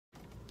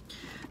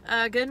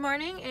Good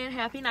morning and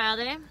happy NIALL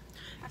Day.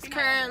 It's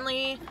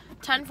currently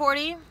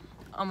 10:40,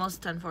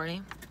 almost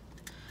 10:40.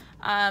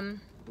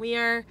 We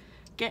are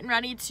getting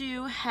ready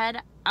to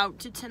head out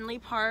to Tinley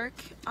Park.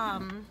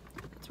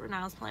 That's where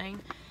NIALL's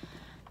playing.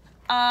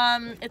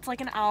 It's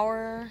like an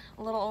hour,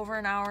 a little over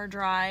an hour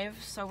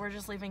drive, so we're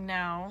just leaving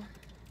now.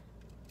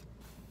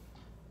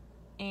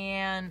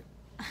 And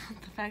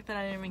the fact that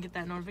I didn't even get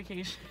that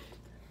notification.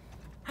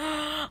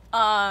 Yeah,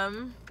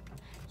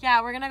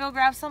 we're gonna go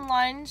grab some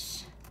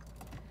lunch.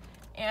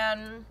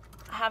 And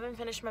I haven't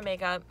finished my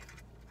makeup.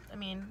 I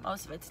mean,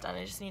 most of it's done.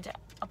 I just need to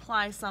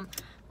apply some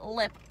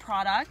lip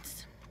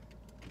product.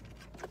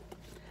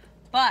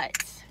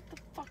 But, what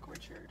the fuck,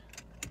 Richard?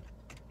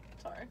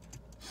 Sorry.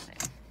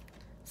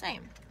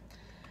 Same.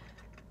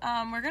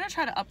 We're gonna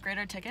try to upgrade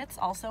our tickets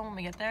also when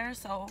we get there,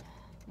 so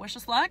wish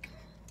us luck.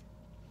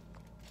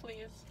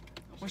 Please.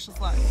 Wish us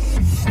luck.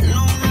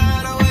 No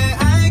matter where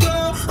I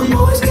go, I'm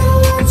always gonna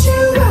want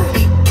you back.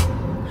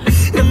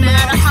 No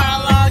matter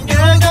how long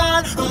you're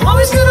gone, I'm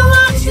always gonna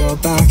want you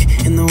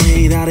back. In the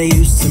way that I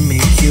used to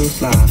make you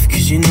laugh.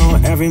 Cause you know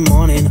every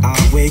morning I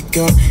wake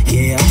up,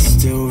 yeah, I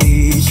still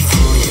reach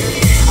for you.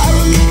 I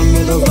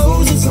remember the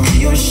roses on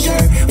your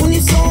shirt when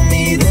you told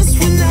me this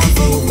would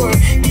never work.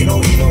 You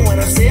know, even when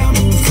I say I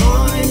moved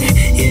on,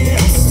 yeah,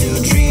 I still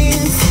dream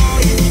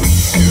for you.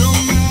 And no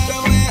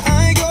matter where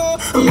I go,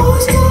 I'm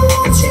always gonna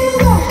want you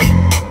back.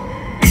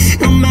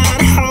 No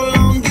matter how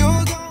long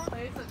you're gone.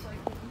 It's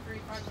like very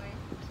friendly.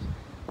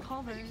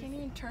 Culver. You can't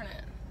even turn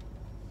it.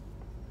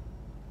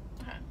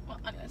 Okay, well,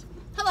 anyways.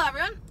 Hello,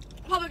 everyone.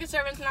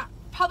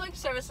 Public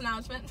service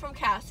announcement from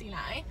Cassie and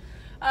I.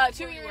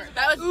 2 years.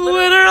 That was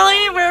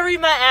Literally where we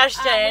met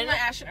Ashton. we met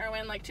Ashton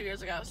Irwin like 2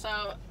 years ago.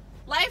 So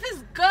life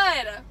is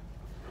good.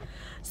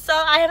 So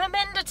I haven't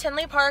been to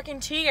Tinley Park in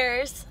 2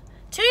 years.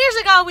 2 years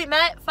ago we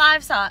met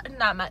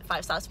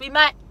we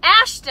met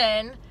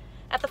Ashton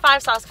at the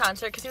Five Sauce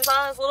concert because he was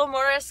on his little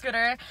motorized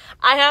scooter.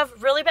 I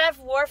have really bad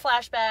war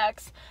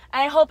flashbacks,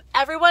 and I hope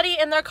everybody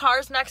in their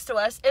cars next to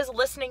us is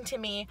listening to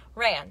me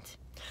rant.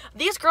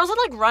 These girls are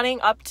like running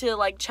up to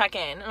like check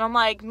in, and I'm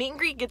like, meet and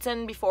greet gets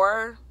in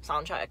before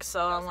sound check,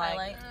 so I'm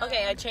like,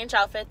 okay, I changed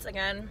outfits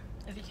again,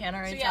 if you can't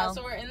already tell.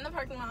 So we're in the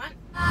parking lot.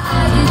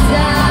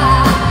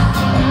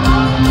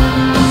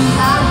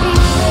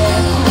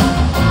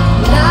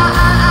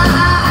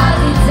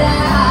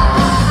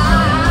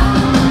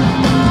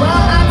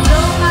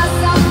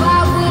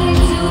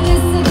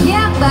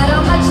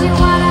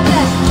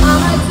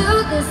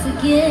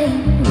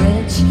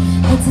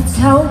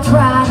 Tote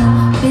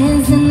rider,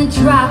 Benz in the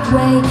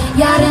driveway,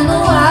 yacht in the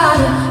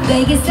water,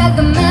 Vegas at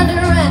the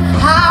Mandarin,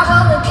 high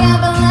roller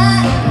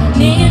gambling,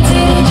 me and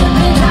Titty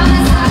jumping down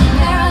inside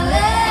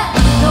Maryland.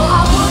 No,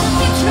 I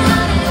wouldn't be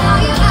drowning all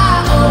your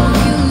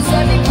IOUs.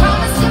 Every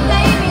promise you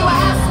made me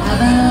was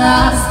haven't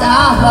lost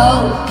our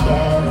hope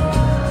yet.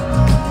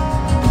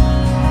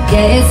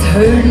 Yeah, it's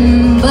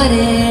hurting, but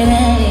it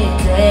ain't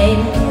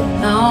dead.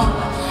 No,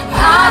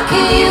 I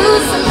could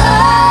use a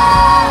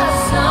love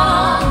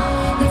song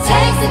that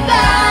takes it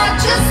back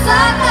just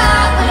like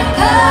that when it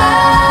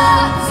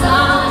comes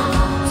on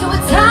to a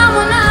time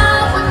when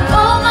I would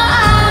roll my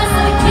eyes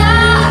at a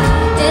guy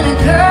and a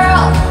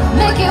girl,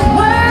 make it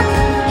work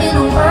in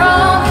a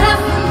world that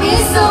can be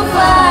so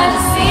far to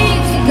seem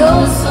to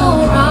go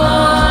so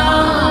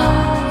wrong.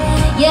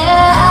 Yeah,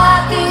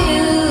 I could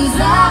use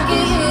a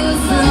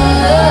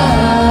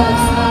love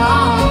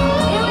song.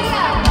 Here we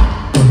go.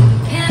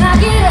 Can I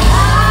get a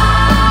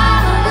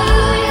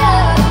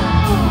hallelujah?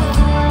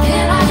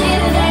 Can I get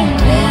an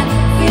amen?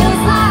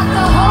 Feels like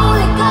the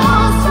Holy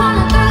Ghost running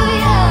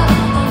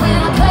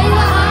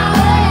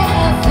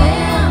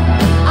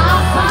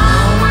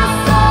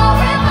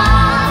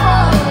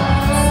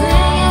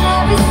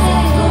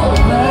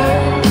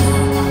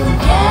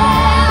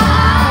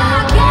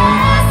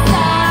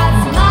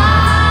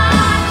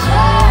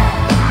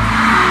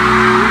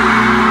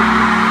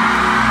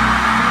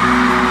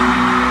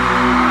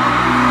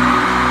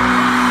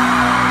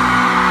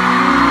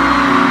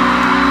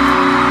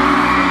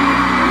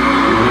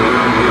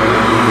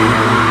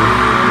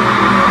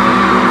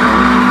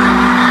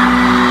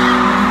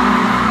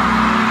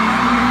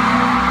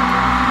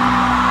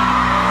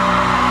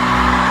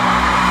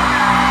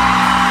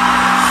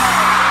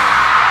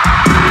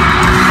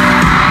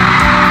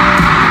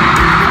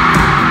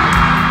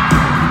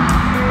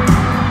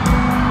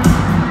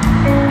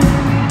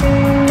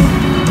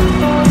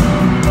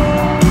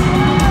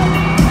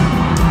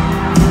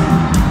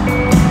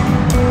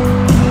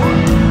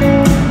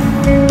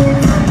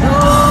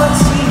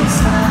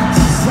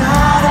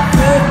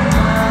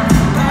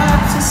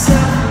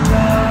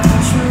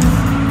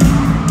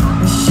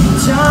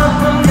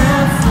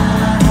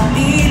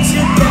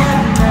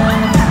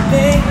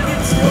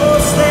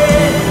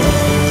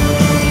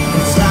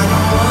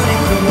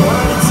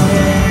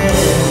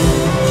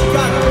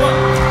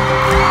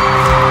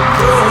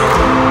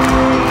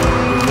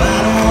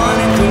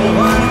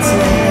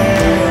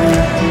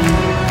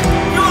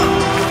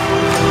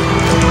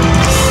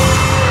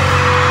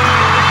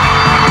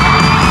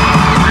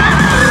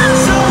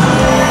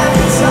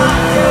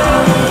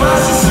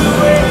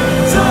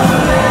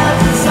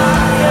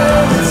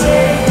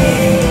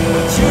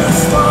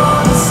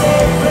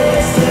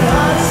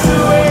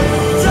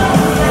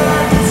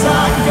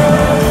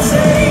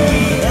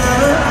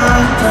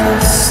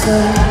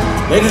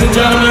Ladies and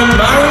gentlemen,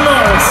 my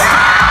remarks.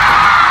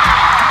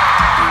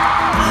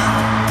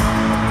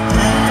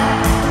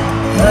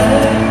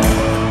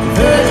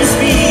 Heard you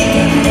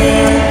speaking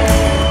in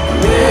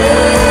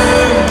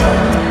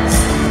words.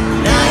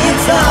 Now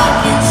you're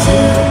talking to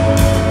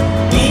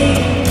me.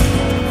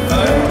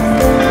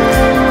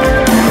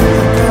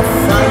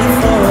 Fighting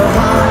for a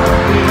heart,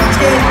 not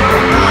getting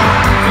a heart.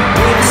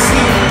 Never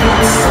seen no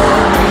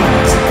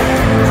stories.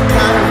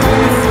 Got a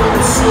really full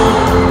of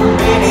soul.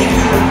 Baby,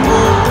 you the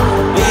bull.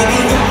 Baby,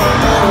 you're my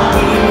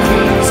only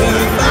reason.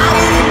 Fight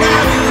it and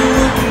now you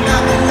look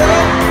nothing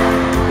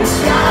left. It's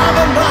y'all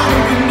the body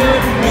you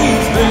never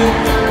meet me.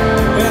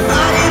 If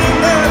I didn't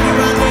love you,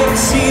 I'd never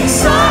see the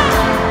sun.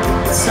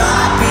 It's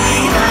hard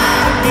being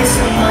out to be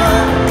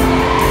someone.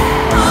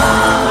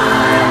 All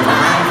my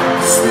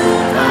life,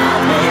 stood by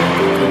me.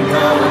 And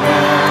no one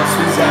else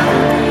was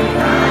ever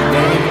behind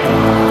me.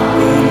 All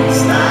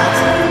these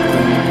nights,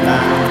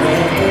 behind me.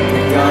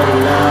 Your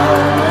love,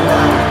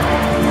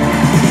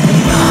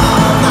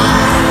 all my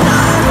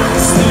life,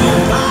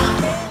 stood by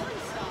me.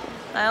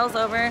 Niall's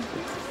over.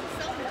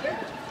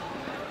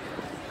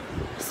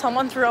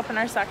 Someone threw up in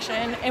our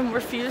section and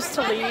refused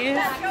to leave.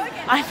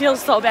 I feel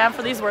so bad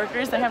for these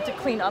workers. They have to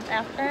clean up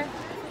after.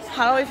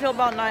 How do we feel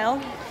about Niall?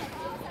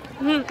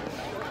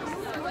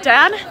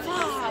 Dad?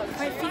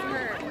 My feet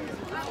hurt.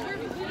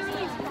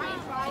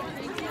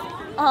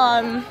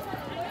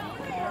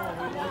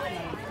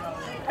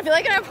 I feel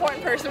like an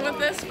important person with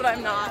this, but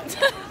I'm not.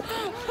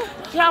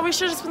 Yeah, we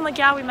should have just been like,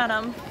 yeah, we met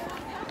him.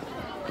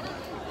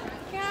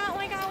 Yeah, oh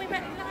my god, we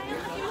met Niall.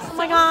 He was Oh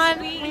my god,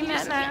 we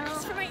met Niall.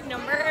 asked for my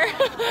number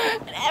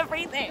and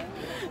everything.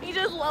 He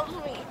just loves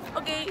me.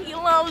 Okay, he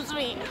loves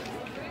me.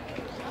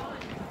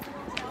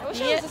 I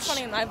wish I was this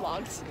funny in my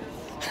vlogs.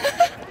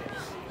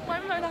 Why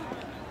am I not?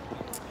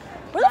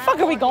 Where the fuck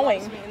are we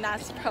going? And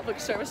that's public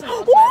service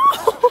announcement.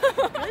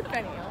 Good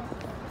venue.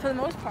 For the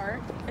most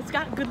part, it's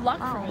got good luck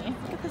for me.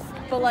 Look at this,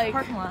 but like,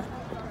 Parking lot.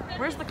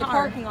 Where's the the car?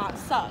 parking lot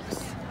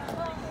sucks.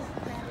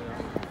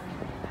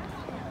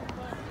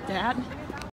 Dad?